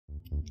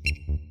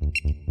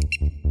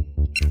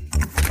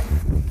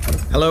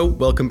Hello,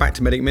 welcome back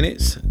to Medic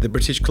Minutes, the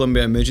British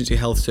Columbia Emergency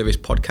Health Service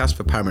podcast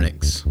for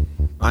paramedics.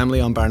 I'm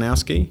Leon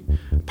Baranowski,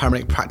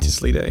 paramedic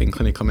practice leader in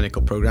clinical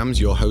medical programs,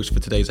 your host for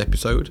today's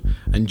episode.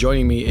 And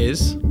joining me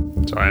is...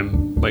 So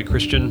I'm Mike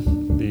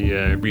Christian,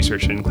 the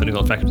research and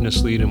clinical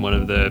effectiveness lead and one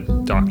of the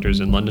doctors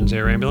in London's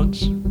Air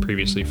Ambulance,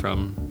 previously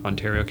from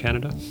Ontario,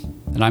 Canada.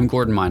 And I'm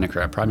Gordon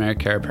Meinecker, a primary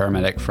care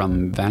paramedic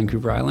from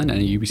Vancouver Island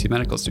and a UBC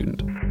medical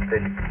student.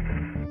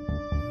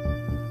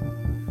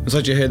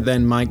 As you heard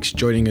then, Mike's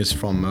joining us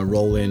from a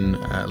role in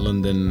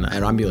London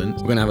Air Ambulance.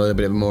 We're going to have a little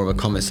bit more of a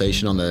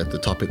conversation on the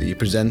topic that you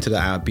presented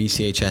at our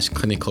BCHS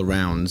clinical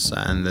rounds,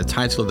 and the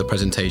title of the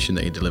presentation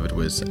that you delivered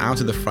was Out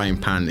of the Frying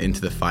Pan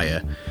into the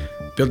Fire,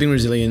 Building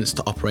Resilience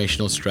to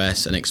Operational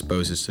Stress and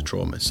Exposures to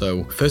Trauma.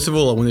 So first of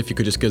all, I wonder if you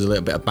could just give us a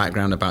little bit of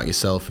background about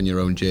yourself and your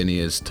own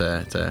journey as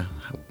to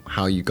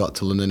how you got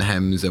to London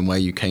HEMS and where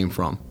you came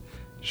from.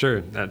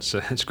 Sure,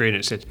 that's great.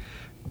 It's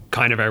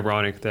kind of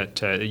ironic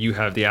that you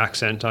have the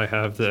accent, I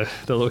have the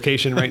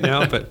location right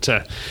now, but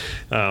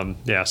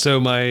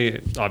so I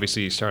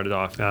obviously started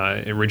off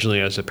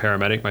originally as a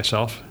paramedic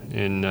myself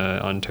in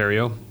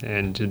Ontario,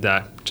 and did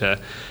that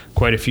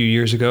quite a few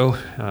years ago,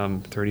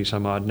 30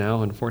 some odd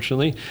now,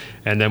 unfortunately,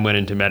 and then went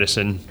into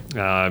medicine,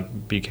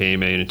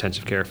 became an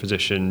intensive care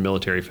physician,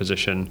 military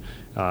physician,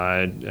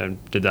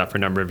 and did that for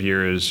a number of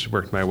years,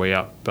 worked my way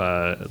up,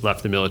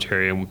 left the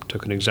military and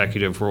took an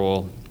executive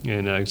role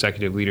in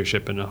executive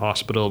leadership in a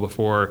hospital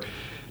before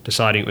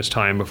deciding it was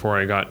time, before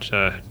I got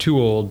too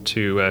old,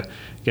 to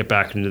get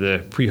back into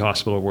the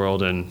pre-hospital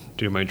world and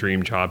do my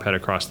dream job, head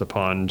across the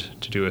pond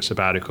to do a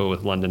sabbatical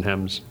with London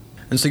HEMS.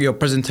 And so your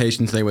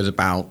presentation today was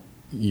about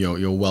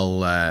your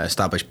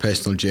well-established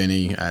personal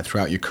journey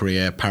throughout your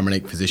career,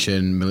 paramedic,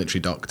 physician, military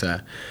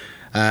doctor,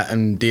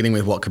 and dealing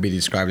with what could be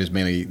described as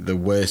mainly the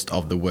worst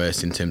of the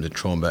worst in terms of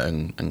trauma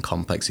and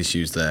complex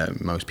issues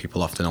that most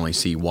people often only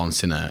see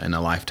once in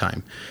a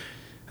lifetime.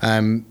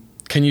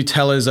 Can you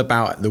tell us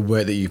about the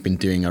work that you've been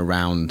doing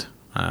around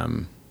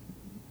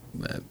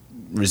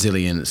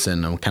resilience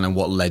and kind of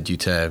what led you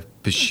to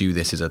pursue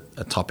this as a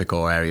topic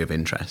or area of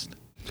interest?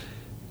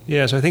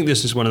 Yeah, so I think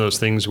this is one of those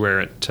things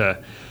where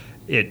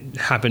it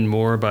happened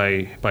more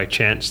by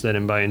chance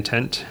than by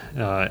intent.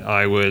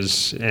 I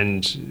was,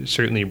 and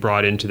certainly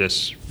brought into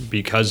this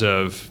because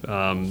of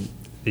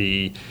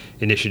the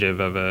initiative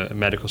of a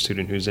medical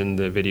student who's in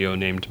the video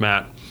named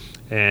Matt.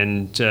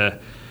 And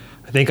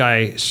I think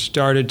I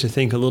started to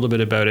think a little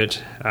bit about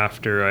it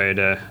after I'd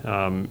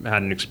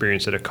had an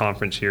experience at a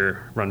conference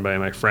here run by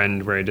my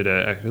friend, where I did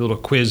a little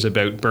quiz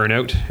about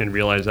burnout and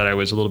realized that I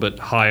was a little bit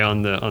high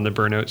on the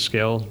burnout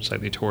scale,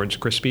 slightly towards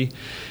crispy,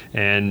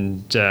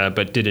 and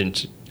but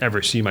didn't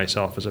ever see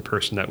myself as a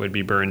person that would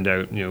be burned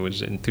out.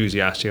 Was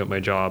enthusiastic about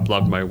my job,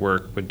 loved my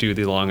work, would do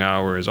the long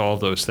hours, all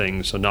those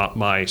things. So not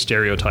my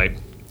stereotype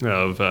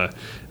of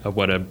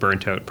what a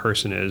burnt out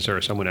person is, or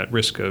someone at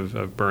risk of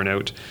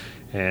burnout.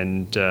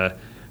 And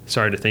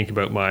started to think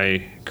about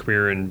my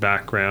career and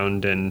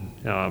background, and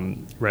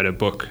read a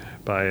book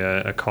by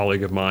a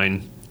colleague of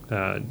mine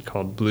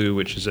called Blue,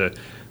 which is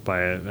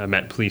by a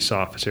Met police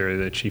officer,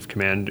 the chief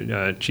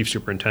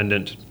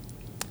superintendent,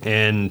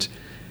 and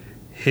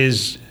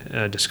his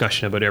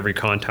discussion about every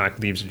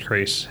contact leaves a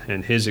trace,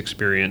 and his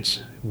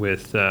experience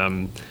with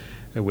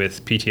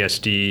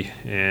PTSD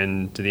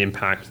and the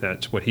impact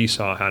that what he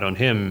saw had on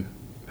him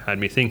had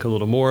me think a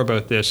little more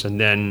about this. And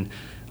then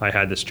I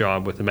had this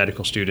job with a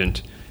medical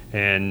student,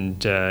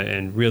 and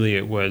really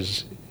it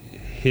was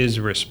his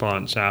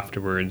response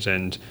afterwards,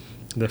 and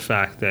the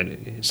fact that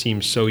it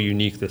seems so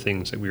unique, the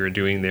things that we were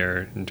doing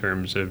there in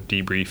terms of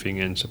debriefing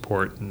and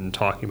support and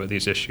talking about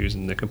these issues,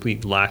 and the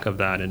complete lack of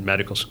that in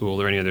medical school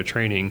or any other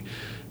training,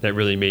 that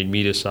really made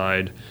me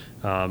decide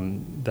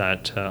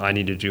that I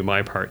needed to do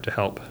my part to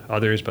help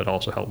others, but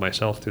also help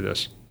myself through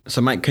this. So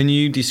Mike, can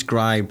you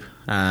describe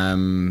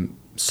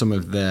some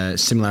of the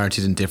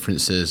similarities and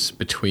differences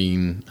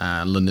between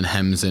London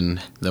HEMS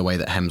and the way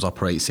that HEMS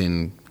operates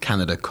in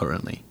Canada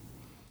currently?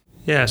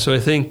 Yeah, so I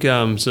think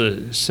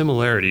so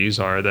similarities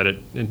are that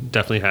it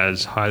definitely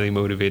has highly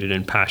motivated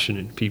and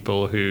passionate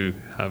people who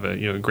have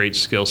a great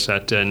skill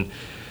set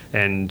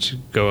and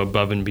go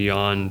above and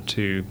beyond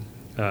to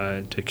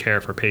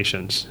care for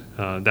patients.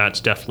 That's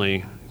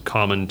definitely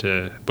common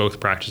to both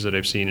practices that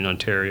I've seen in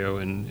Ontario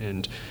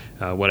and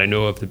what I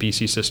know of the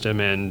BC system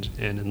and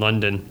in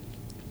London.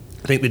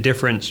 I think the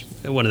difference,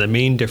 one of the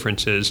main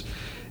differences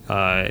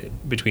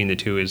between the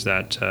two, is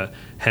that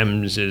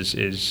HEMS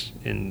is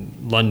in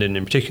London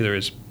in particular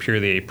is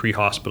purely a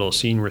pre-hospital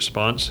scene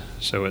response.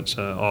 So it's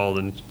all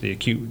in the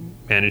acute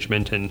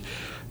management, and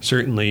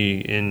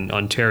certainly in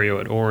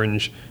Ontario at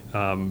Orange,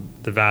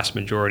 the vast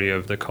majority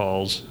of the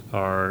calls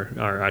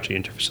are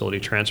actually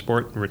interfacility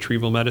transport and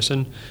retrieval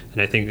medicine,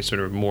 and I think it's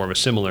sort of more of a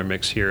similar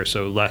mix here.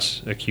 So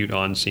less acute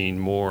on-scene,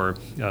 more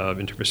of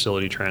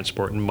interfacility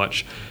transport, and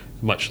much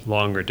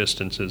longer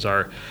distances.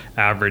 Our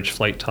average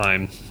flight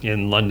time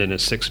in London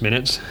is 6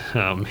 minutes.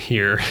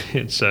 Here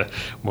it's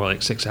more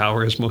like 6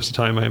 hours most of the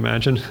time, I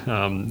imagine,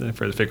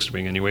 for the fixed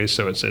wing anyway.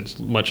 So it's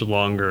much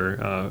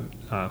longer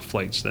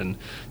flights than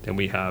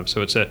we have.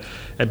 So it's a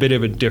bit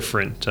of a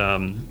different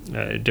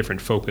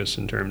focus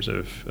in terms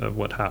of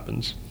what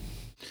happens.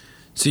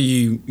 So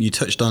you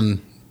touched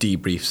on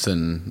debriefs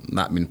and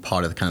that being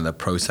part of the kind of the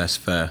process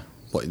for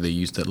what they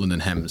used at London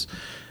HEMS.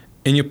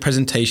 In your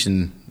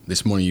presentation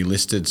this morning, you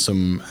listed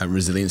some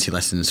resiliency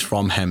lessons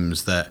from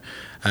HEMS that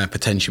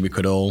potentially we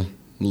could all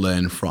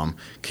learn from.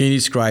 Can you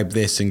describe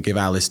this and give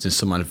our listeners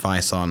some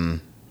advice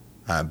on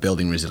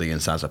building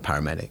resilience as a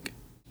paramedic?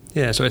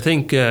 Yeah, so I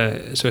think,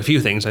 so a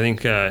few things. I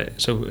think,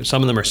 so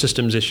some of them are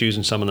systems issues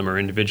and some of them are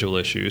individual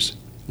issues.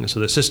 And so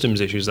the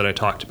systems issues that I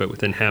talked about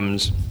within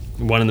HEMS,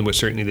 one of them was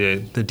certainly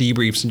the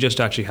debriefs and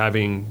just actually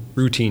having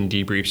routine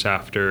debriefs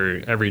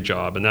after every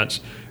job. And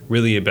that's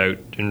really about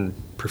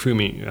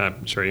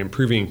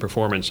improving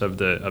performance of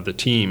the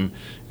team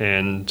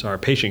and our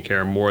patient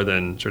care more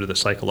than sort of the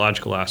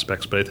psychological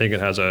aspects. But I think it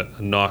has a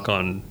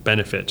knock-on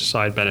benefit,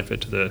 side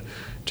benefit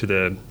to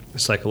the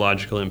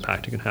psychological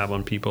impact it can have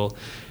on people.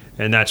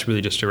 And that's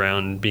really just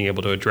around being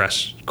able to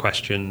address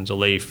questions,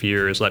 allay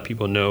fears, let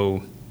people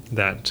know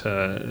that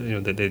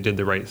that they did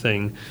the right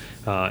thing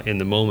in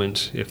the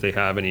moment if they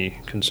have any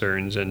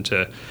concerns, and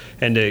to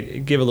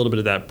give a little bit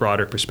of that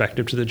broader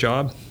perspective to the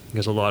job,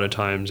 because a lot of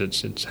times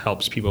it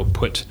helps people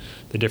put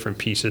the different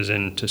pieces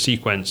into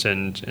sequence,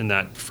 and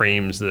that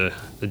frames the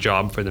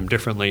job for them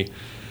differently.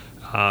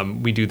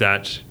 We do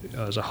that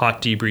as a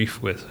hot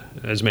debrief with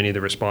as many of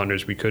the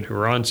responders we could who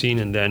were on scene,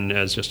 and then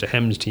as just a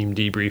HEMS team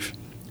debrief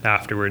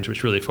afterwards,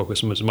 which really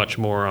focused much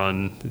more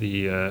on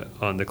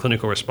the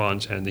clinical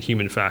response and the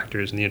human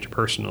factors and the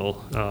interpersonal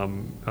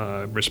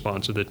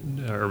response of the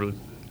sort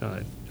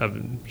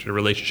of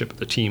relationship with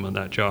the team on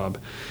that job.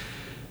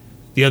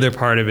 The other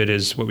part of it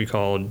is what we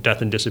call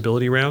death and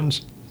disability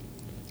rounds,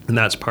 and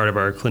that's part of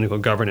our clinical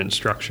governance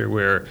structure,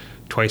 where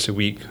twice a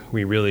week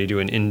we really do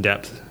an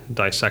in-depth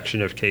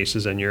dissection of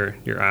cases, and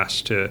you're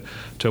asked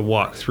to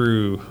walk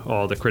through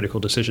all the critical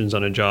decisions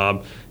on a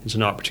job. It's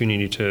an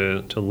opportunity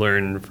to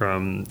learn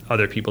from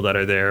other people that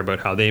are there about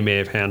how they may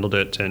have handled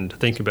it and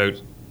think about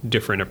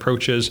different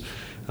approaches,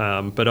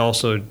 but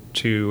also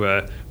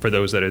for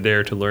those that are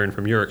there to learn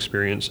from your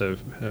experience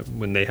of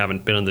when they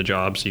haven't been on the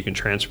job, so you can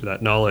transfer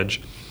that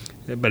knowledge.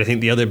 But I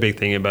think the other big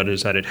thing about it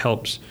is that it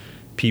helps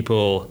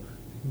people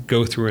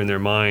go through in their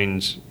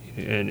minds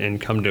and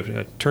come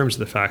to terms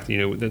with the fact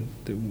that,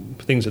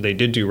 the things that they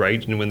did do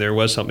right, and when there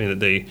was something that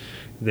they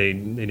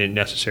didn't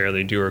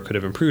necessarily do or could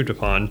have improved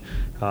upon,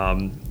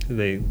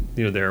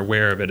 they're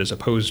aware of it, as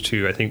opposed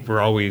to, I think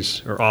we're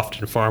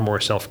often far more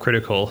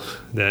self-critical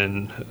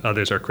than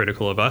others are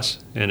critical of us,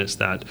 and it's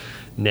that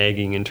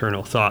nagging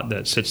internal thought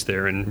that sits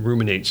there and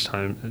ruminates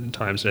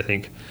times that I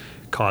think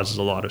causes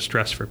a lot of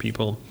stress for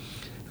people.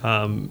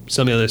 Some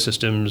of the other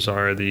systems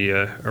are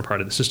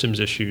part of the systems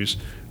issues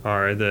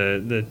are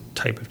the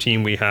type of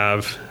team we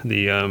have.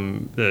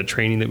 The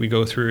training that we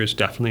go through is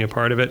definitely a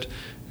part of it,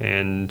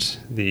 and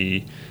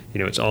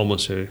it's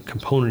almost a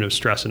component of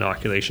stress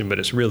inoculation, but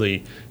it's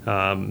really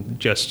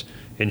just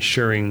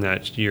ensuring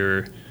that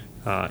you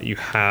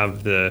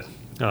have the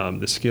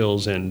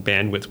skills and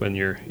bandwidth when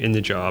you're in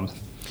the job.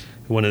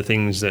 One of the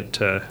things that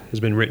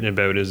has been written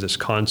about is this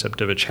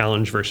concept of a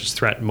challenge versus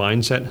threat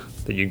mindset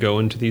that you go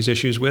into these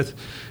issues with.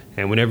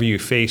 And whenever you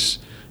face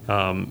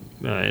sort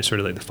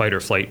of like the fight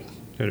or flight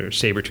or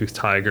saber-toothed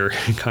tiger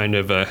kind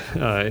of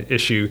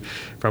issue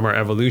from our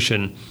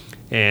evolution,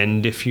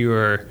 and if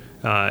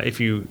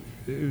you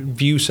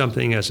view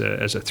something as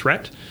a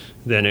threat,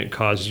 then it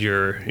causes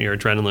your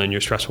adrenaline,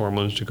 your stress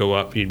hormones to go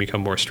up. You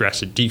become more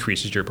stressed. It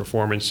decreases your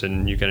performance,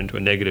 and you get into a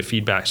negative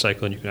feedback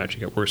cycle, and you can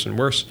actually get worse and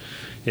worse.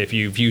 If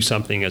you view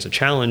something as a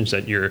challenge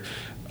that you're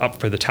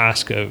up for the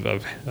task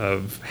of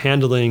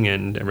handling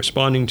and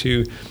responding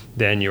to,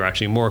 then you're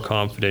actually more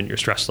confident. Your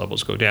stress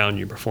levels go down.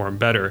 You perform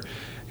better.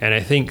 And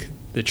I think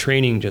the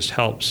training just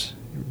helps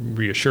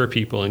reassure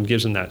people and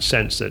gives them that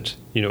sense that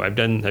I've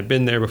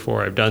been there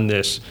before. I've done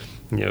this.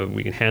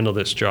 We can handle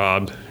this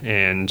job,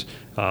 and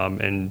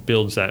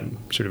builds that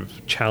sort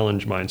of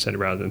challenge mindset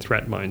rather than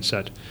threat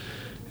mindset.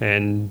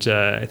 And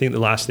I think the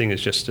last thing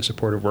is just a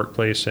supportive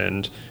workplace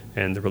and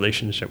the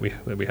relationship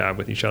that we have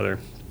with each other.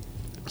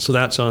 So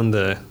that's on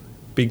the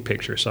big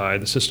picture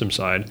side, the system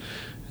side.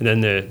 And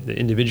then the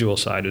individual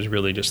side is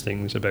really just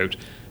things about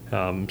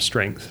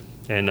strength,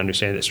 and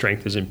understanding that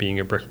strength isn't being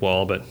a brick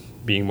wall, but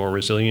being more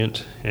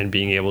resilient and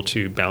being able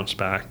to bounce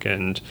back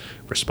and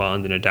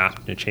respond and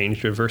adapt and change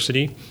to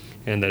adversity.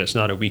 And that it's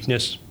not a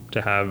weakness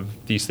to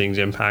have these things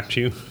impact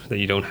you, that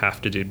you don't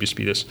have to just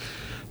be this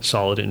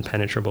solid,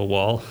 impenetrable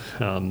wall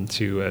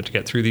to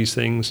get through these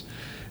things.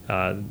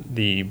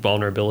 The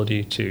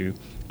vulnerability to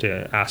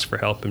ask for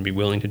help and be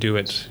willing to do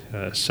it,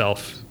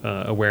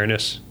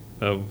 self-awareness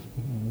of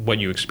what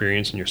you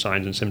experience and your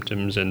signs and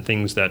symptoms and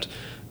things that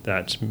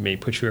may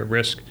put you at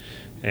risk.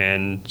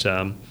 And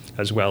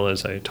as well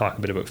as I talk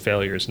a bit about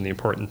failures and the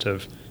importance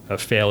of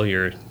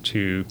failure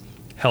to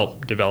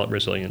help develop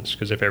resilience.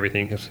 Because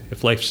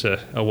if life's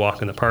a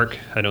walk in the park,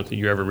 I don't think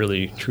you ever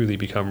really truly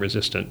become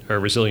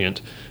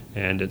resilient.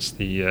 And it's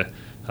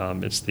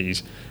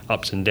these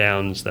ups and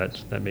downs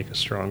that make us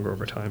stronger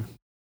over time.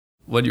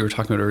 What you were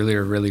talking about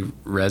earlier really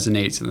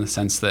resonates in the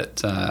sense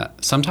that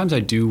sometimes I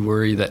do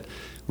worry that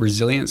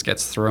resilience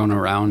gets thrown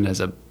around as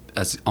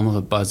almost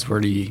a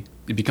buzzwordy.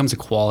 It becomes a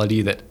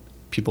quality that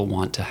people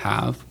want to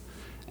have,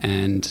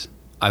 and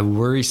I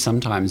worry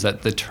sometimes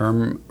that the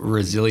term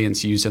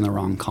resilience used in the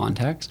wrong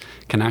context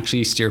can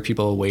actually steer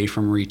people away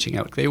from reaching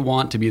out. They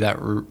want to be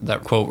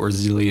that quote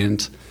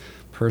resilient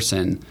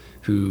person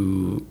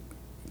who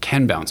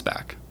can bounce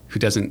back, who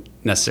doesn't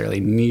necessarily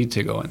need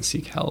to go and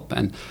seek help.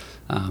 And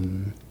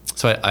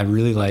so I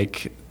really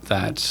like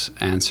that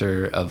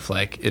answer of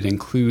like, it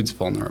includes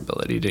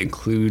vulnerability, it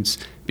includes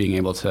being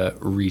able to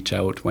reach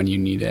out when you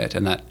need it,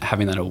 and that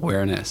having that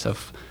awareness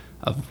of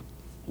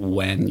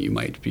when you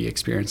might be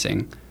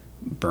experiencing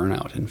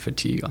burnout and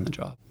fatigue on the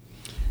job.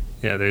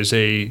 Yeah, there's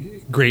a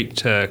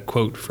great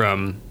quote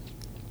from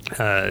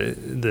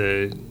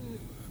the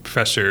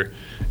professor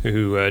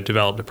who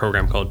developed a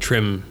program called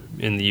TRIM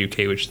in the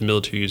UK, which the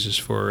military uses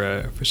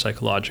for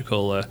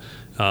psychological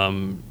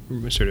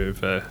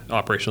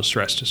operational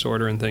stress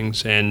disorder and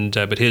things. And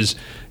but his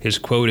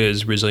quote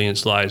is,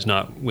 "Resilience lies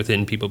not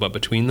within people but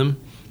between them."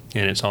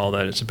 And it's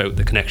about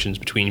the connections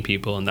between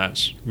people, and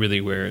that's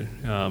really where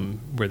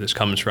this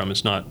comes from.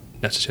 It's not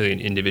necessarily an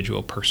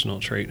individual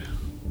personal trait.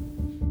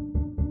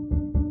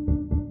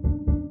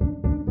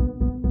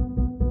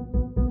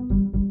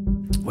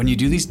 When you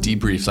do these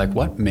debriefs, like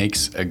what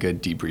makes a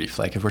good debrief?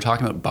 Like if we're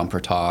talking about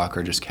bumper talk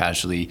or just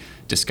casually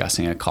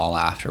discussing a call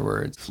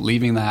afterwards,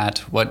 leaving that,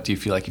 what do you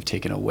feel like you've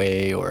taken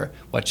away, or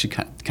what should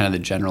kind of the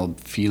general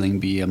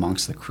feeling be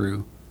amongst the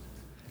crew?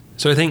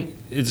 So I think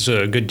it's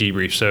a good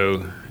debrief.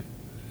 So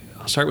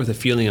I'll start with the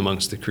feeling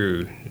amongst the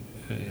crew.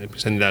 I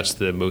think that's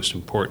the most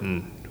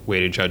important way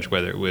to judge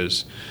whether it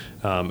was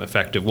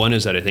effective. One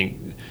is that I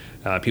think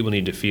people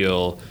need to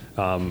feel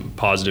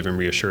positive and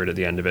reassured at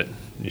the end of it.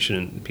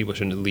 People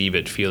shouldn't leave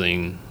it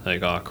feeling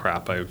like, oh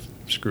crap, I've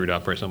screwed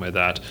up or something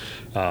like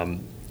that.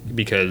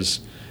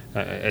 Because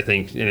I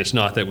think, and it's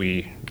not that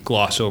we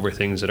gloss over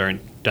things that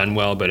aren't done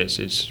well, but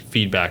it's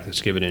feedback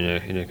that's given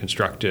in a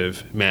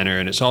constructive manner,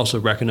 and it's also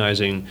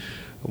recognizing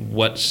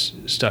what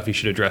stuff you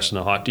should address in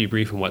a hot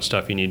debrief and what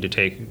stuff you need to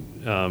take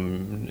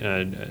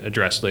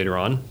address later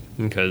on,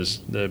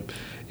 because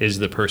is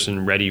the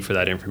person ready for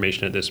that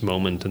information at this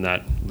moment and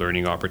that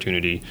learning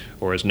opportunity,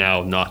 or is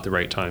now not the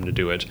right time to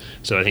do it?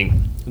 So I think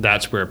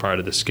that's where part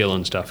of the skill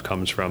and stuff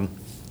comes from,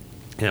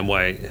 and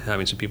why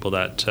having some people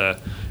that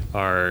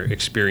are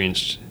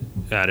experienced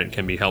at it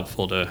can be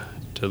helpful to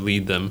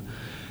lead them.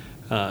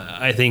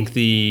 I think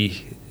a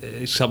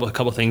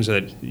couple of things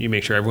that you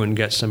make sure everyone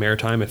gets some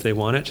airtime if they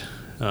want it.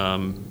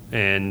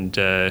 And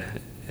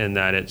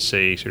that it's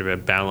a sort of a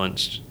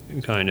balanced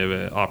kind of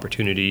a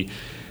opportunity.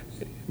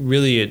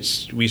 Really,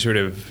 we sort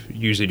of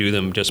usually do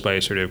them just by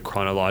sort of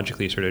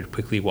chronologically, sort of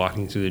quickly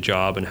walking through the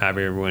job and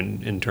having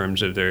everyone, in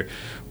terms of their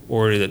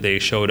order that they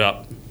showed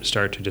up,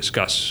 start to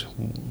discuss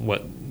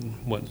what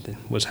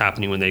was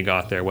happening when they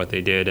got there, what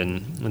they did,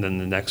 and then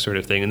the next sort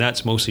of thing. And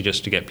that's mostly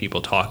just to get people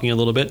talking a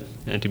little bit.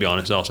 And to be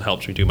honest, it also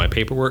helps me do my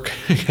paperwork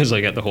because I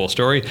get the whole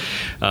story.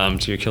 So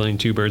you're killing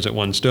two birds at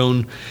one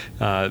stone,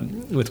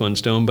 with one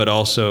stone, but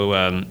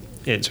also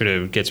it sort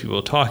of gets people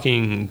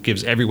talking,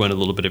 gives everyone a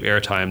little bit of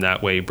airtime.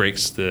 That way,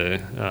 breaks the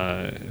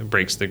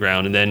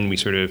ground, and then we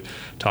sort of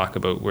talk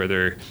about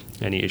whether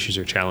any issues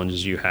or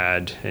challenges you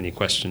had, any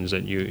questions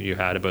that you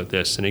had about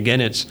this. And again,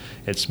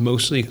 it's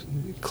mostly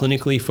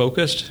clinically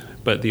focused,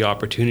 but the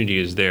opportunity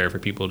is there for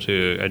people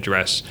to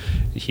address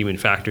human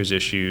factors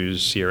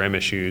issues, CRM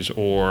issues,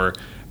 or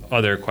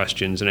other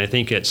questions. And I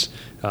think it's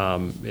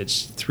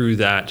through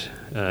that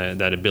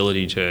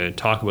ability to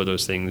talk about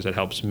those things that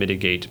helps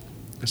mitigate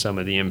some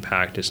of the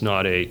impact. It's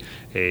not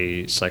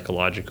a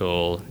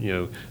psychological,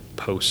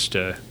 post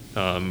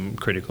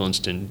critical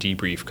instant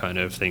debrief kind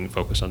of thing,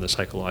 focused on the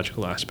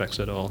psychological aspects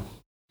at all.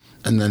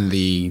 And then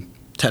the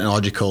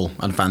technological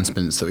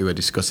advancements that we were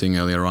discussing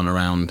earlier on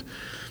around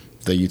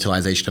the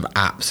utilization of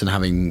apps and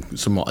having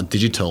somewhat a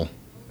digital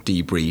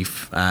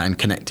debrief and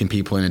connecting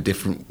people in a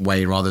different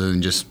way rather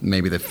than just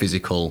maybe the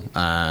physical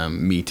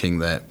meeting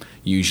that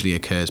usually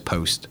occurs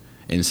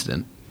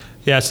post-incident.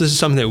 Yeah, so this is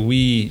something that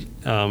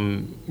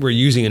we're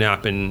using an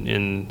app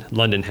in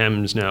London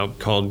HEMS now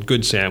called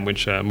GoodSam,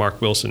 which Mark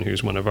Wilson,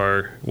 who's one of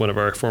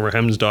our former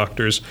HEMS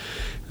doctors,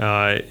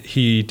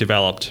 he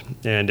developed,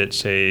 and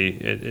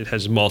it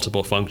has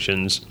multiple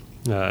functions.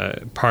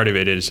 Part of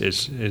it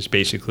is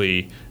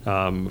basically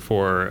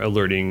for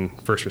alerting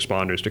first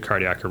responders to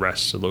cardiac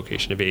arrests, the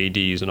location of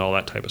AEDs, and all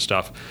that type of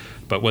stuff.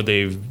 But what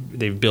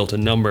they've built a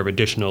number of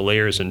additional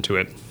layers into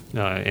it,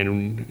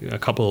 and a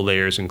couple of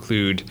layers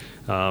include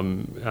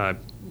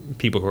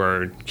people who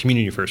are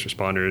community first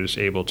responders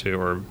able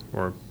to,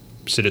 or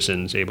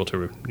citizens able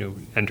to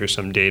enter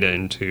some data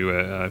into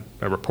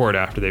a report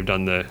after they've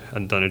done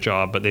a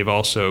job. But they've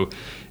also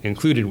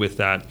included with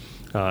that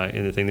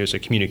in the thing, there's a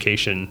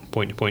communication,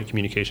 point-to-point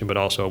communication, but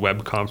also a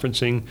web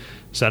conferencing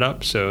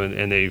setup. So,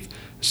 and they've,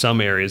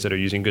 some areas that are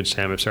using Good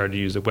Sam have started to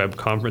use the web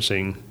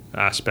conferencing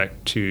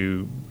aspect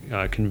to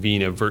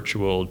convene a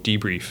virtual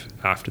debrief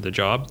after the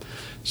job.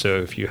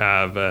 So if you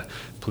have a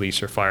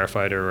police or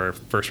firefighter or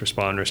first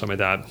responder or something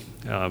like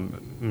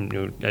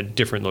that, at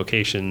different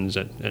locations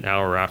at an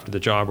hour after the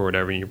job or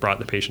whatever, and you brought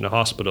the patient to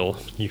hospital,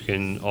 you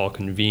can all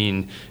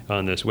convene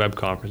on this web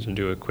conference and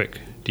do a quick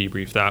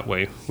debrief that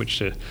way,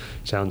 which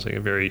sounds like a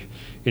very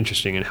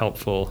interesting and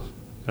helpful,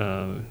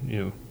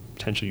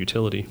 potential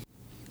utility.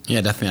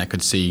 Yeah, definitely. I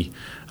could see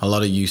a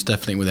lot of use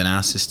definitely within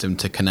our system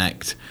to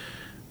connect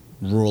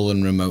rural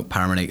and remote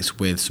paramedics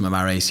with some of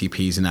our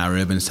ACPs in our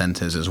urban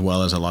centres, as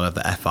well as a lot of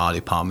the FR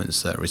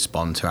departments that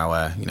respond to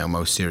our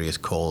most serious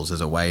calls,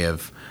 as a way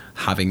of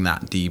having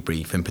that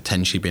debrief and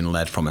potentially being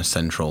led from a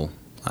central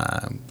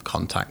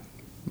contact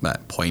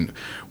point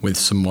with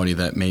somebody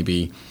that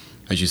maybe,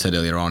 as you said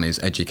earlier on, is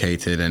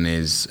educated and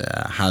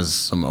has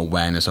some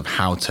awareness of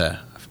how to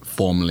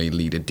formally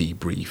lead a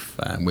debrief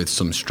with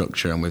some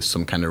structure and with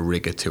some kind of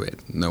rigor to it,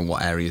 know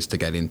what areas to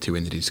get into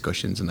in the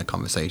discussions and the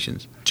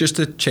conversations. Just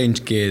to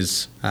change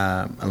gears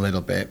a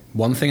little bit,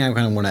 one thing I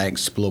kind of want to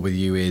explore with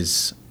you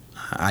is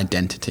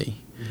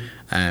identity.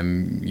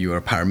 Mm-hmm. You're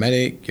a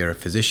paramedic, you're a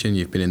physician,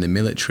 you've been in the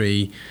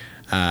military,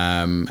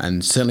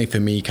 and certainly for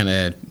me, kind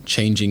of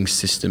changing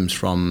systems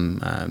from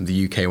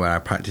the UK, where I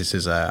practice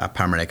as a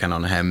paramedic and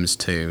on HEMS,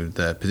 to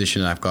the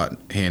position that I've got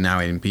here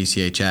now in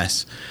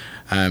BCHS.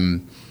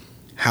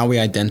 How we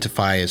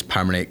identify as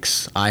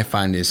paramedics, I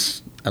find,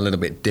 is a little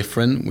bit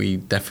different. We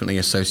definitely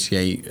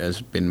associate as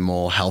being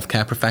more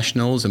healthcare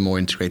professionals and more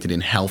integrated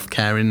in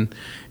healthcare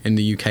in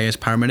the UK as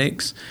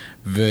paramedics,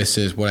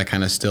 versus what I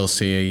kind of still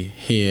see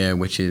here,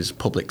 which is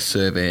public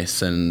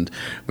service, and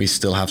we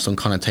still have some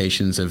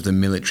connotations of the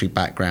military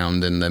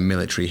background and the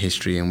military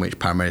history in which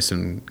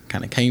paramedicine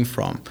kind of came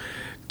from.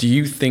 Do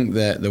you think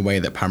that the way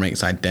that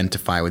paramedics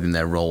identify within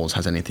their roles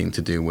has anything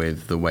to do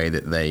with the way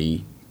that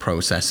they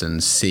process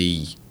and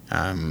see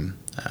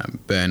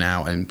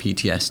burnout and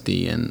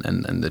PTSD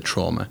and the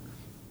trauma?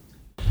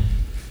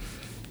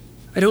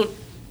 I don't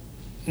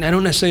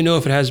necessarily know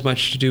if it has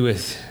much to do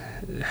with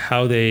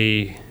how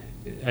they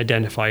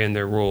identify in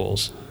their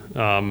roles.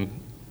 I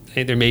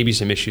think there may be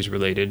some issues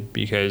related,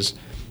 because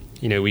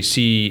we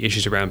see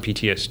issues around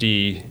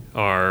PTSD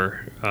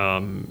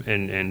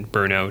and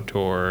burnout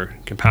or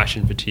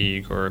compassion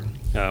fatigue or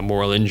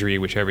moral injury,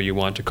 whichever you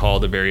want to call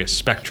the various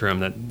spectrum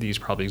that these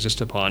probably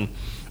exist upon,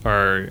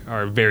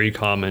 are very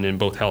common in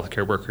both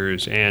healthcare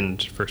workers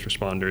and first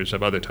responders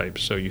of other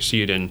types. So you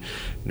see it in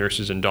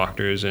nurses and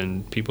doctors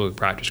and people who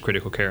practice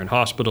critical care in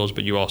hospitals,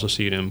 but you also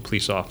see it in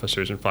police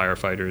officers and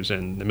firefighters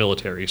and the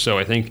military. So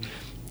I think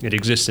it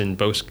exists in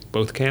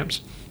both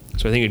camps.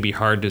 So I think it'd be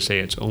hard to say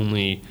it's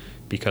only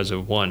because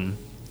of one.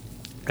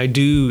 I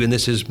do, and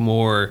this is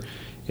more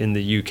in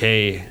the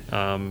UK,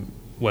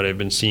 what I've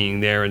been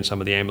seeing there in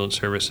some of the ambulance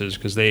services,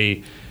 because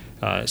they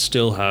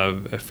still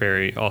have a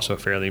fairly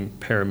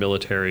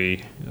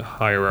paramilitary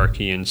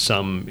hierarchy in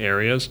some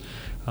areas.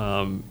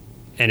 And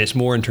it's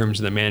more in terms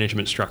of the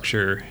management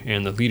structure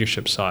and the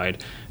leadership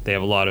side. They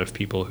have a lot of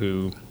people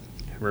who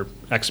were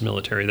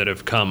ex-military that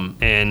have come.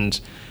 And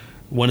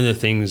one of the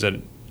things that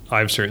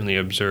I've certainly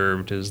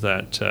observed is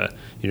that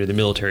the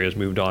military has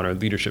moved on. Our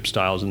leadership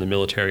styles in the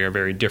military are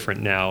very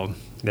different now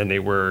than they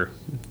were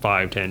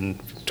 5, 10,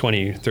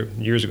 20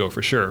 years ago,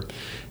 for sure.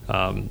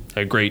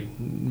 A great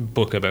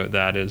book about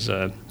that is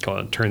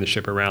called "Turn the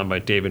Ship Around" by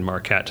David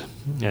Marquette,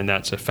 and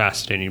that's a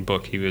fascinating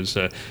book.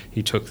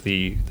 He took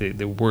the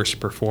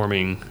worst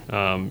performing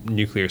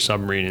nuclear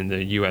submarine in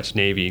the U.S.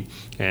 Navy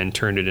and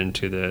turned it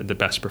into the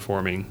best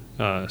performing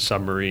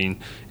submarine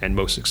and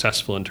most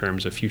successful in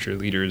terms of future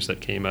leaders that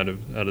came out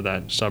of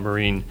that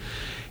submarine.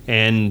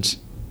 And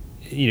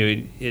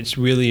it's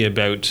really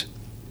about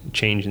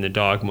changing the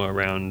dogma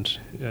around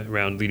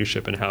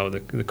leadership and how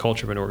the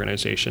culture of an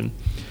organization.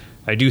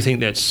 I do think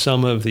that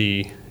some of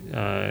the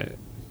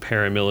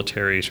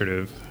paramilitary sort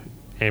of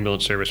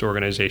ambulance service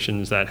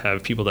organizations that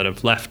have people that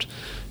have left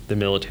the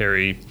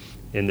military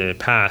in the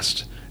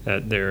past,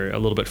 they're a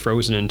little bit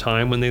frozen in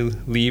time when they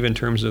leave in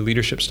terms of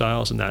leadership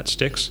styles, and that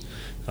sticks.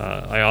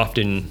 I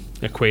often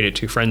equate it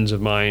to friends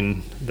of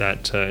mine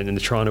that in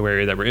the Toronto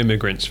area that were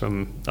immigrants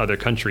from other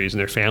countries, and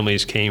their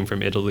families came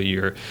from Italy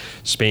or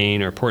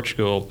Spain or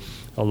Portugal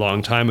a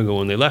long time ago.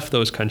 When they left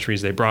those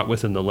countries, they brought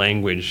with them the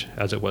language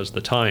as it was at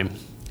the time.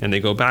 And they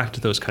go back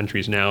to those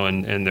countries now,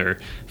 and their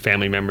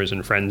family members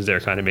and friends there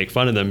kind of make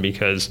fun of them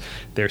because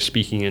they're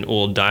speaking an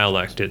old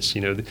dialect. It's,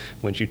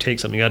 once you take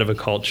something out of a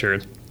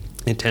culture,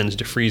 it tends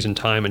to freeze in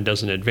time and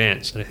doesn't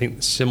advance. And I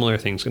think similar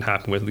things can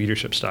happen with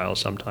leadership styles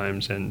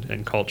sometimes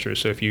and culture.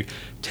 So if you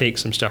take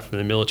some stuff from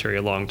the military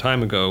a long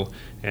time ago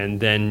and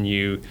then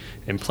you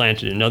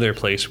implant it in another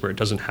place where it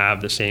doesn't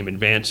have the same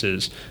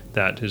advances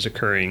that is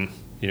occurring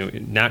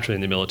naturally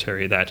in the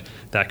military, that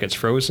gets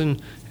frozen.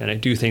 And I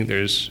do think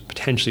there's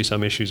potentially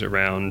some issues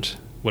around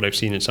what I've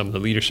seen in some of the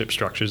leadership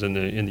structures in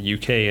the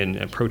UK and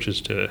approaches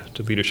to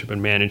leadership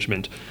and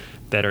management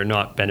that are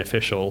not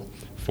beneficial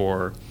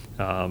for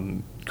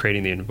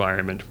creating the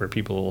environment where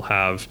people will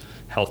have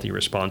healthy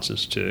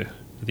responses to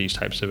these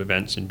types of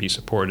events and be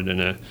supported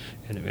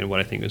in what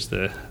I think is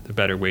the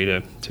better way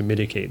to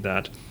mitigate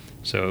that.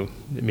 So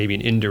maybe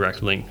an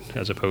indirect link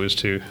as opposed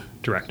to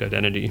direct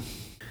identity.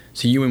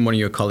 So you and one of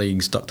your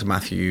colleagues, Dr.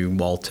 Matthew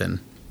Walton,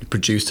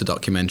 produced a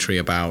documentary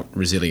about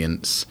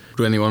resilience.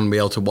 Would anyone be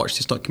able to watch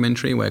this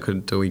documentary? Where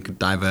we could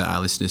divert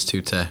our listeners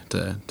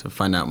to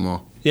find out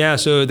more? Yeah,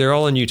 so they're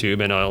all on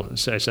YouTube, and I'll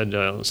send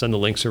the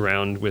links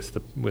around with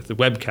the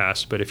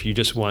webcast. But if you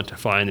just want to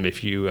find them,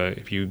 if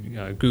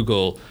you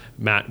Google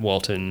Matt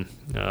Walton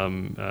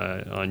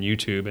on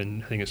YouTube,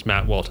 and I think it's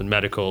Matt Walton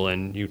Medical,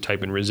 and you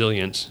type in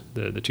resilience,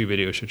 the two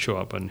videos should show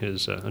up on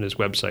his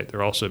website.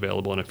 They're also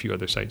available on a few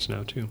other sites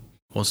now too.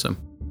 Awesome.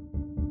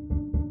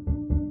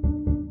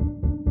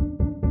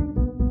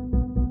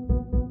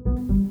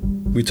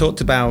 We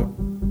talked about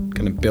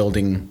kind of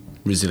building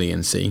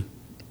resiliency.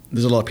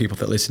 There's a lot of people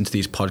that listen to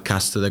these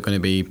podcasts that are going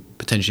to be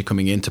potentially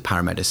coming into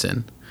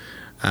paramedicine.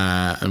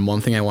 And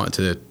one thing I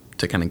wanted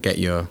to kind of get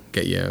your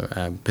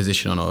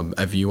position on, or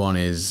a view on,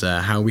 is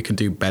how we can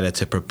do better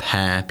to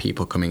prepare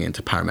people coming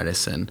into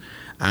paramedicine.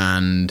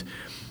 And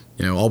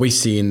are we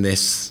seeing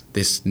this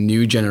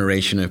new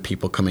generation of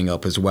people coming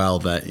up as well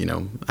that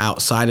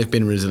outside of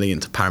being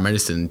resilient to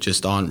paramedicine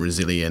just aren't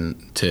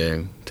resilient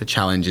to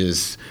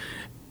challenges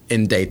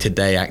in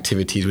day-to-day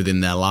activities within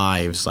their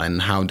lives? And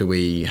how do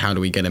we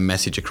get a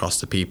message across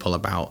to people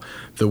about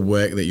the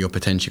work that you're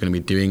potentially going to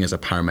be doing as a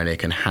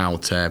paramedic and how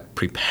to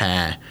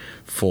prepare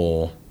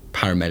for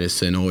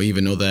paramedicine or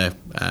even other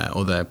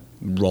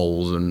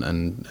roles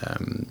and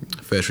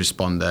first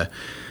responder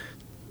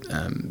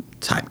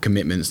type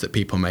commitments that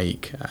people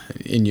make?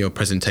 In your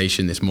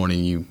presentation this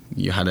morning,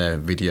 you had a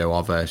video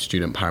of a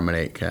student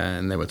paramedic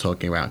and they were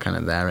talking about kind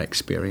of their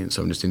experience.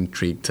 So I'm just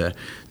intrigued to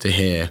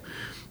hear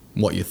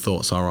what your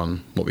thoughts are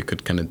on what we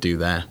could kind of do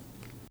there.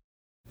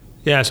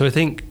 Yeah, so I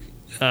think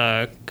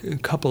a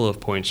couple of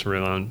points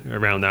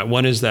around that.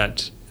 One is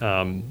that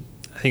I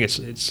think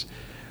it's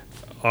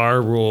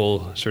our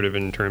role, sort of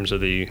in terms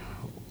of the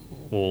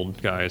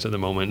old guys at the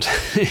moment,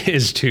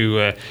 is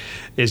to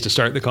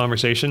start the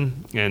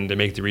conversation and to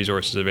make the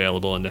resources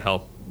available and to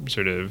help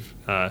sort of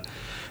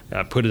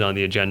put it on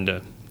the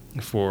agenda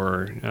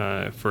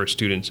for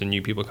students and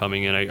new people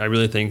coming in. I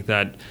really think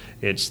that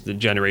it's the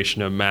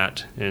generation of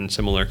Matt and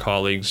similar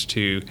colleagues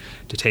to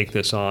take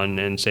this on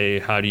and say,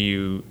 how do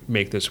you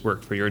make this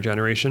work for your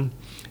generation?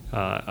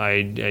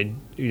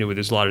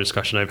 There's a lot of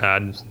discussion I've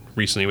had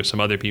recently with some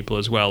other people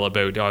as well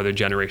about are there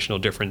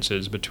generational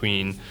differences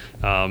between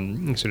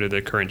sort of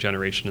the current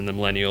generation and the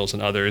millennials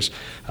and others,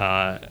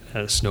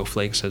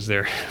 snowflakes as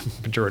they're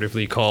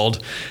pejoratively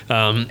called.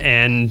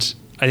 And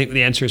I think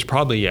the answer is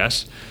probably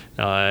yes.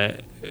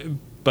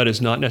 But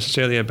it's not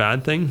necessarily a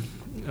bad thing.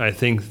 I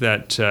think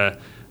that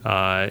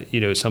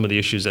some of the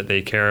issues that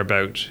they care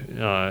about,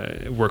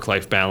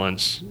 work-life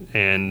balance,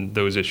 and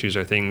those issues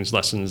are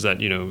lessons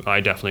that I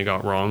definitely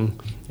got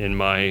wrong in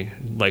my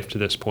life to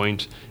this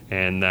point,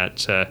 and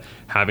that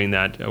having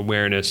that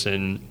awareness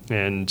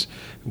and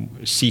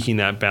seeking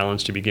that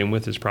balance to begin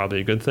with is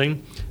probably a good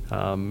thing.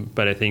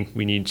 But I think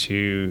we need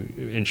to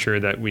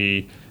ensure that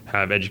we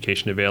have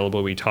education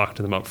available. We talk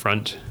to them up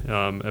front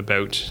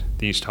about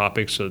these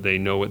topics so they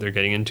know what they're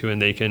getting into,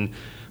 and they can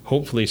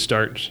hopefully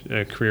start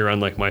a career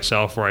unlike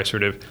myself, where I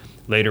sort of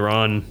later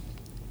on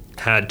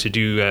had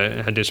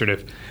to sort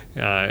of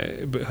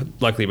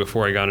luckily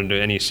before I got into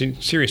any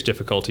serious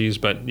difficulties,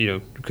 but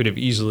could have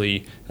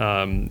easily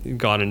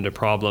gone into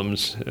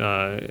problems.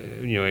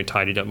 I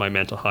tidied up my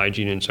mental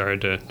hygiene and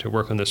started to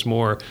work on this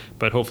more.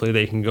 But hopefully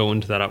they can go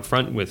into that up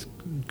front with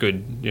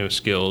good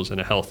skills and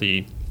a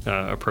healthy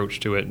approach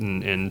to it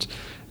and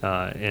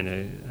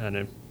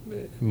a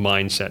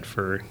mindset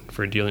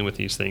for dealing with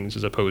these things,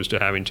 as opposed to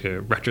having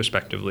to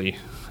retrospectively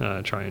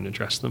try and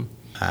address them.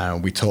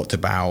 We talked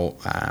about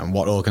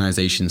what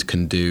organizations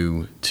can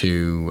do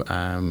to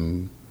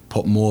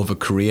put more of a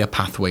career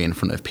pathway in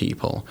front of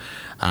people,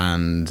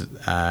 and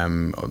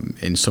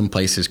in some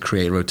places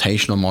create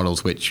rotational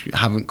models which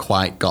haven't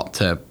quite got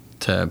to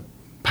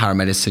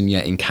paramedicine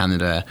yet in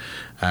Canada,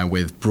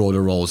 with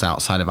broader roles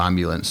outside of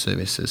ambulance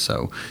services.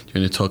 So do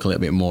you want to talk a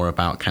little bit more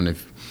about kind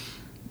of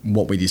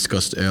what we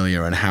discussed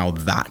earlier and how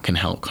that can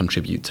help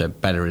contribute to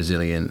better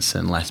resilience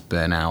and less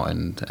burnout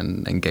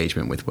and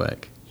engagement with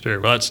work? Sure.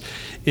 Well, it's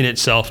in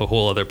itself a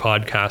whole other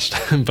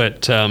podcast.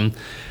 But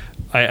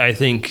I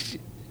think,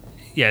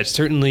 it's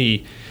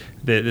certainly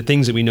the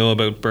things that we know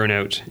about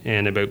burnout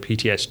and about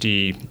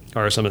PTSD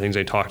are some of the things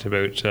I talked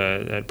about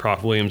at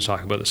Prof. Williams,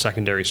 talking about the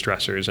secondary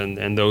stressors.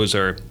 And those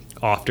are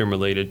often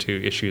related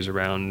to issues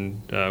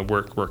around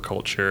work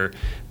culture,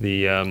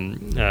 the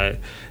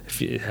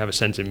if you have a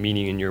sense of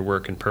meaning in your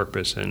work and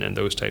purpose and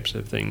those types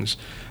of things.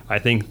 I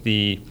think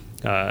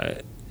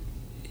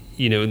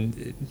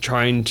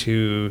trying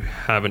to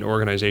have an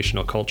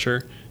organizational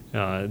culture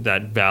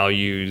that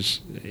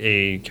values,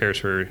 cares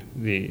for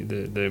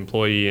the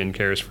employee and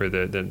cares for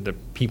the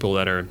people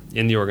that are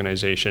in the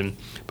organization,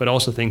 but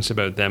also thinks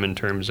about them in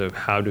terms of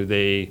how do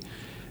they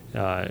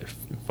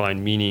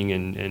find meaning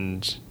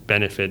and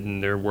benefit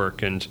in their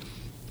work. And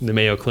the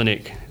Mayo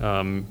Clinic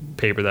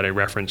paper that I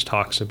referenced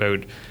talks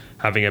about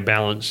having a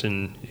balance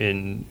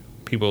in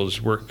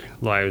people's work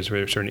lives,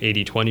 where there's an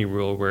 80-20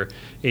 rule where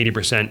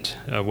 80%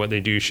 of what they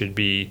do should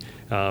be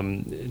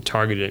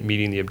targeted at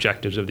meeting the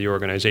objectives of the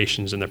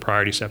organizations and the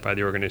priorities set by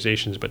the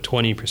organizations, but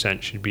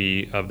 20% should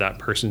be of that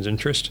person's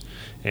interest.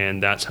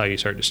 And that's how you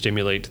start to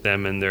stimulate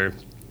them and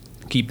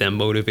keep them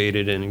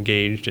motivated and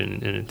engaged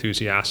and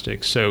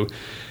enthusiastic. So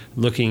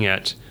looking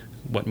at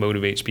what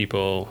motivates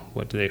people,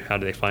 how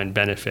do they find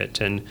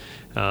benefit and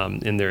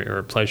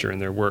or pleasure in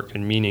their work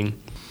and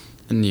meaning.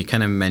 And you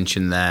kind of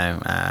mentioned there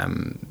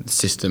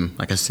system,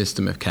 like a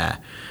system of care,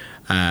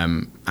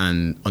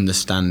 and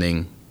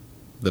understanding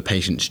the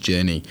patient's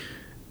journey.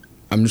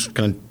 I'm just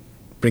going to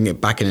bring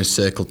it back in a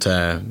circle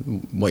to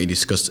what you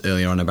discussed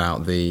earlier on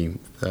about the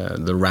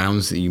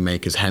rounds that you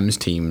make as HEMS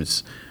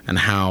teams and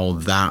how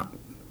that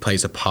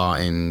plays a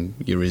part in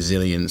your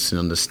resilience and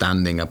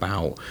understanding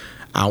about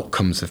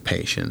outcomes of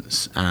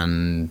patients,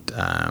 and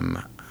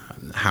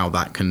how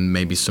that can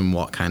maybe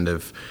somewhat kind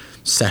of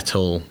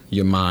settle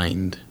your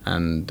mind,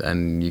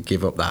 and you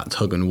give up that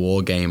tug and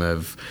war game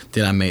of,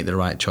 did I make the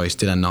right choice?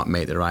 Did I not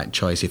make the right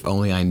choice? If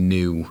only I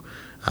knew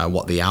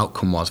what the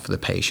outcome was for the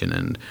patient.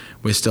 And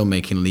we're still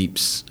making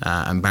leaps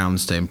and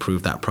bounds to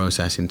improve that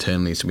process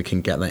internally so we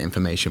can get that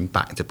information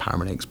back to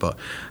paramedics. But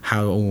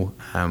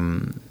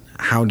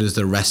how does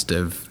the rest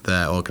of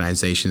the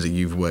organizations that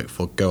you've worked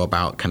for go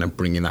about kind of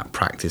bringing that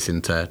practice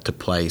into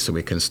play so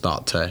we can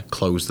start to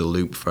close the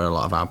loop for a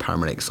lot of our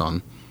paramedics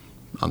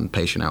on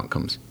patient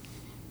outcomes?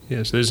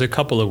 Yes, there's a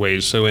couple of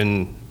ways. So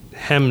in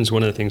HEMS,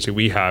 one of the things that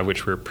we have,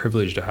 which we're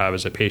privileged to have,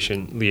 is a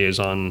patient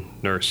liaison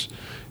nurse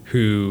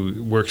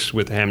who works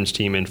with the HEMS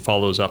team and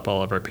follows up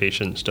all of our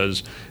patients,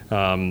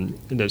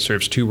 that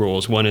serves two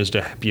roles. One is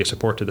to be a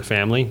support to the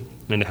family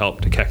and to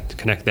help to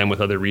connect them with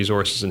other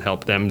resources and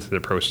help them through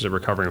the process of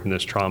recovering from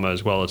this trauma,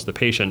 as well as the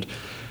patient.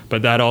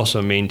 But that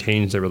also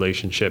maintains the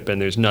relationship, and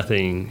there's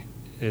nothing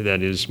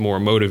that is more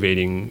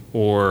motivating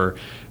or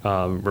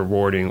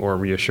rewarding or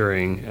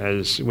reassuring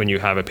as when you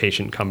have a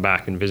patient come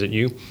back and visit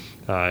you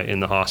in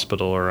the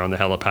hospital or on the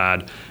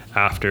helipad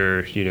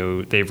after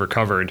they've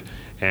recovered,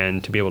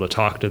 and to be able to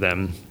talk to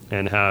them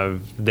and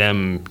have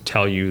them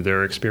tell you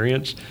their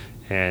experience.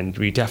 And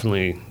we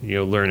definitely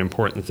learn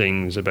important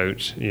things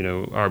about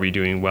are we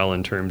doing well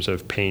in terms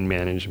of pain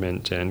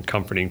management and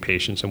comforting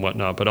patients and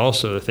whatnot, but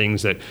also the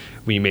things that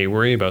we may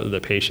worry about.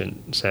 The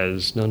patient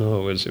says,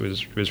 no, it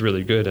was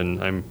really good,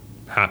 and I'm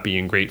happy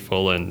and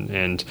grateful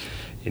and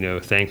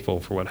thankful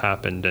for what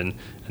happened, and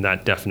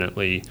that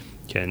definitely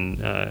can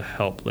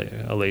help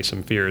allay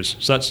some fears.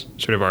 So that's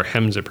sort of our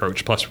HEMS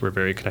approach. Plus, we're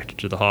very connected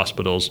to the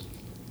hospitals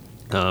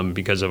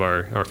because of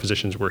our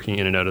physicians working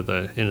in and out of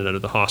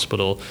the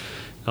hospital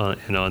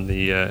and on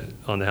the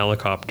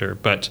helicopter.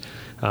 But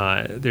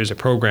there's a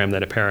program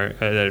that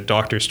a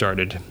doctor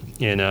started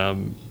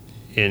in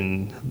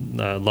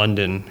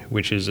London,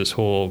 which is this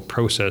whole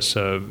process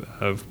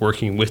of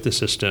working with the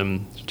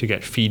system to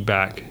get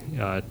feedback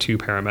to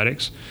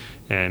paramedics,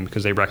 and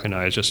because they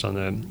recognize just on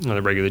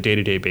a regular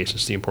day-to-day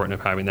basis the importance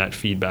of having that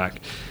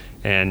feedback.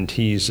 And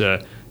he's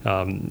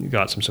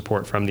got some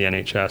support from the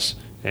NHS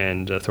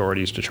and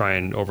authorities to try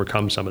and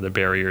overcome some of the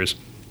barriers.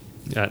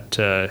 At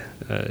a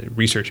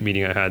research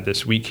meeting I had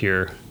this week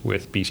here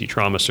with BC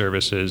Trauma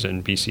Services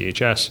and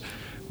BCHS,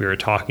 we were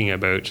talking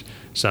about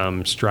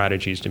some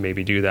strategies to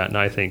maybe do that. And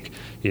I think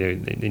they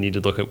need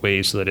to look at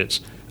ways so that it's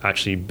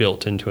actually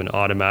built into an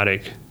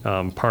automatic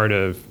part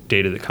of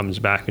data that comes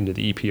back into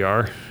the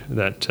EPR,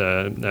 that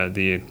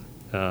the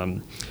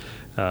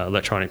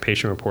electronic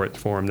patient report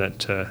form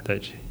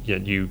that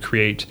you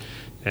create,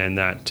 and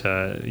that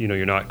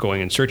you're not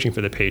going and searching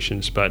for the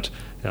patients, but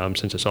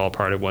since it's all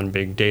part of one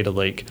big data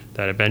lake,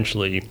 that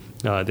eventually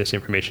this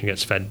information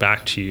gets fed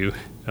back to you,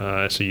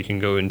 so you can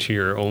go into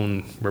your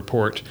own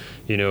report,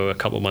 a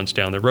couple months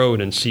down the road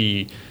and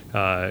see,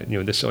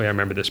 this. Oh, I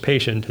remember this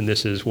patient, and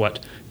this is what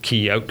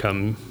key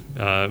outcome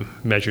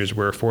measures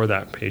were for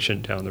that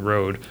patient down the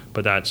road.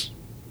 But that's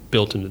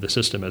built into the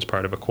system as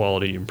part of a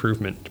quality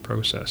improvement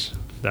process.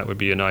 That would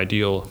be an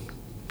ideal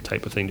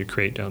type of thing to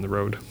create down the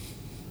road.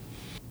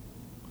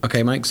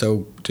 Okay, Mike,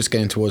 so just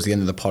getting towards the end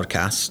of the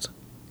podcast,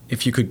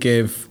 if you could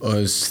give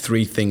us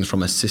 3 things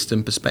from a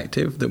system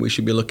perspective that we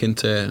should be looking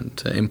to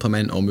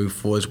implement or move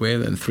forwards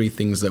with, and 3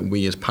 things that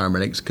we as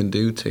paramedics can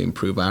do to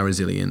improve our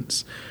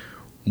resilience,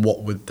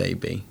 what would they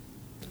be?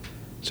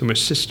 So from a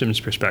systems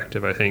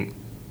perspective, I think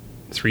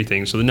 3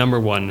 things. So the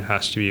number one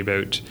has to be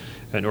about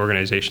an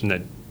organization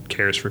that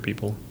cares for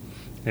people,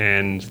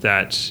 and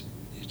that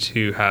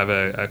to have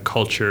a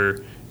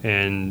culture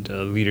and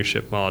a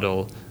leadership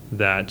model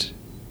that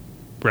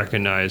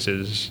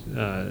recognizes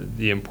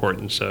the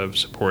importance of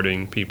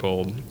supporting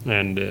people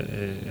and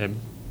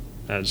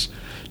as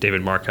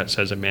David Marquardt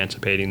says,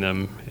 emancipating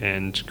them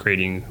and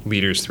creating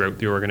leaders throughout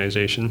the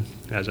organization,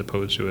 as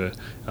opposed to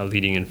a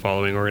leading and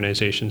following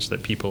organization, so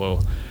that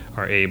people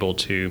are able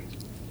to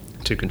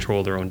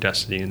control their own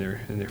destiny and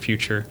their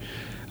future.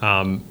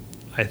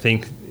 I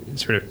think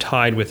sort of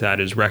tied with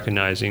that is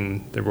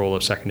recognizing the role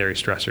of secondary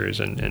stressors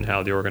and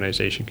how the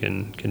organization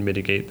can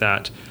mitigate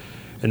that.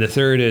 And the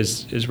third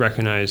is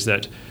recognize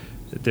that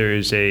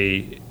there's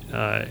the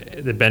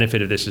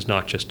benefit of this is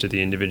not just to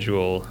the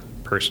individual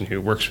person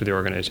who works for the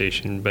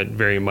organization, but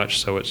very much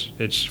so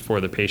it's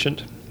for the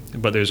patient.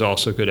 But there's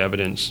also good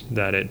evidence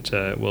that it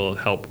will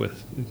help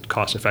with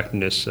cost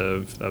effectiveness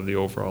of the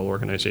overall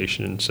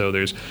organization. And so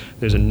there's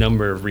a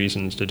number of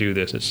reasons to do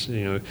this. It's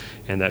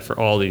and that for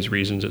all these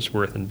reasons, it's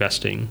worth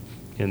investing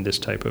in this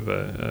type of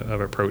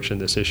approach in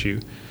this issue.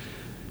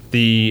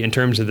 In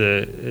terms of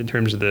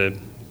the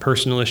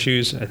personal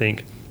issues, I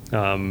think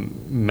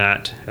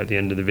Matt at the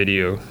end of the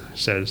video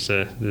says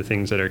the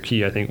things that are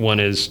key. I think one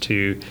is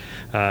to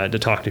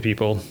talk to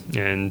people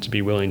and to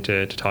be willing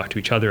to talk to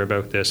each other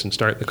about this and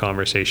start the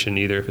conversation,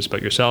 either if it's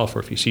about yourself or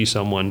if you see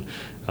someone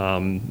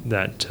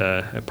that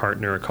a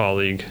partner, a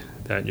colleague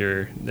that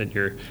you're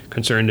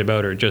concerned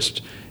about, or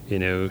just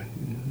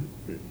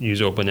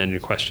use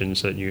open-ended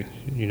questions that you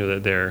know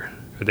that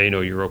they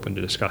know you're open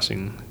to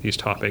discussing these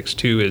topics.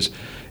 Two is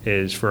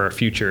for our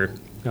future.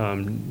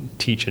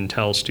 Teach and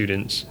tell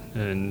students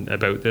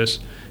about this,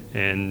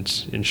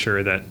 and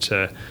ensure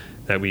that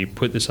we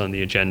put this on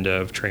the agenda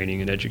of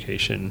training and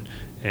education.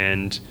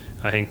 And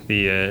I think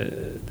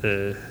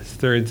the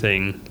third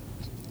thing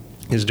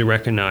is to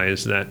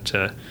recognize that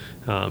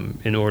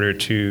in order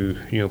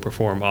to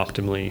perform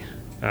optimally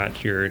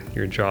at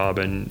your job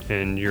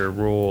and your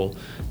role,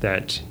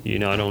 that you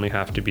not only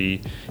have to be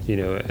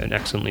an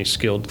excellently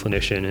skilled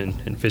clinician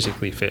and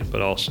physically fit,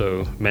 but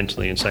also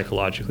mentally and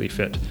psychologically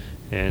fit.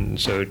 And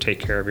so take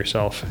care of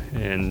yourself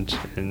and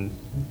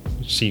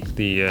seek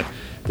the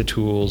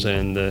tools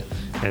and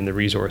the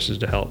resources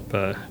to help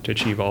to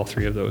achieve all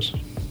three of those.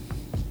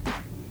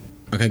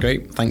 Okay,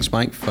 great. Thanks,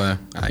 Mike, for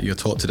your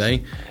talk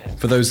today.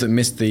 For those that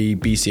missed the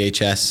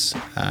BCHS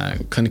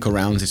clinical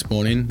rounds this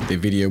morning, the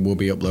video will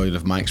be uploaded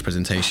of Mike's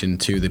presentation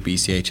to the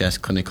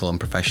BCHS Clinical and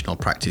Professional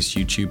Practice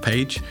YouTube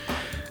page.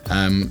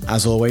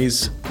 As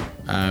always,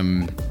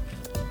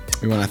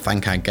 we want to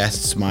thank our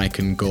guests, Mike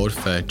and Gord,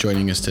 for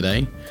joining us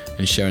today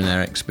and sharing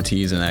their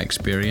expertise and their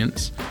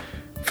experience.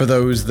 For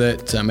those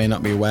that may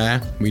not be aware,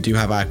 we do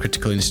have our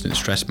critical incident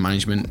stress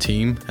management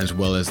team, as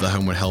well as the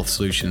Homeward Health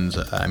Solutions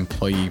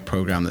employee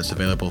program that's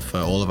available for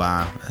all of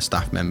our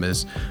staff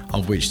members,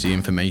 of which the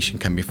information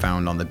can be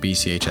found on the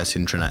BCHS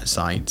intranet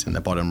site in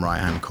the bottom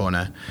right-hand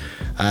corner.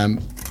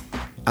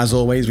 As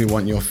always, we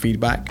want your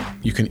feedback.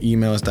 You can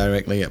email us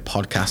directly at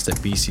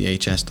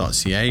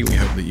podcast@bchs.ca. We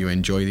hope that you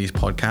enjoy these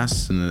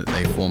podcasts and that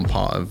they form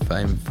part of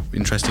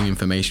interesting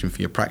information for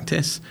your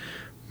practice.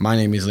 My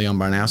name is Leon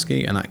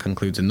Baranowski, and that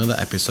concludes another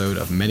episode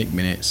of Medic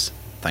Minutes.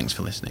 Thanks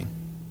for listening.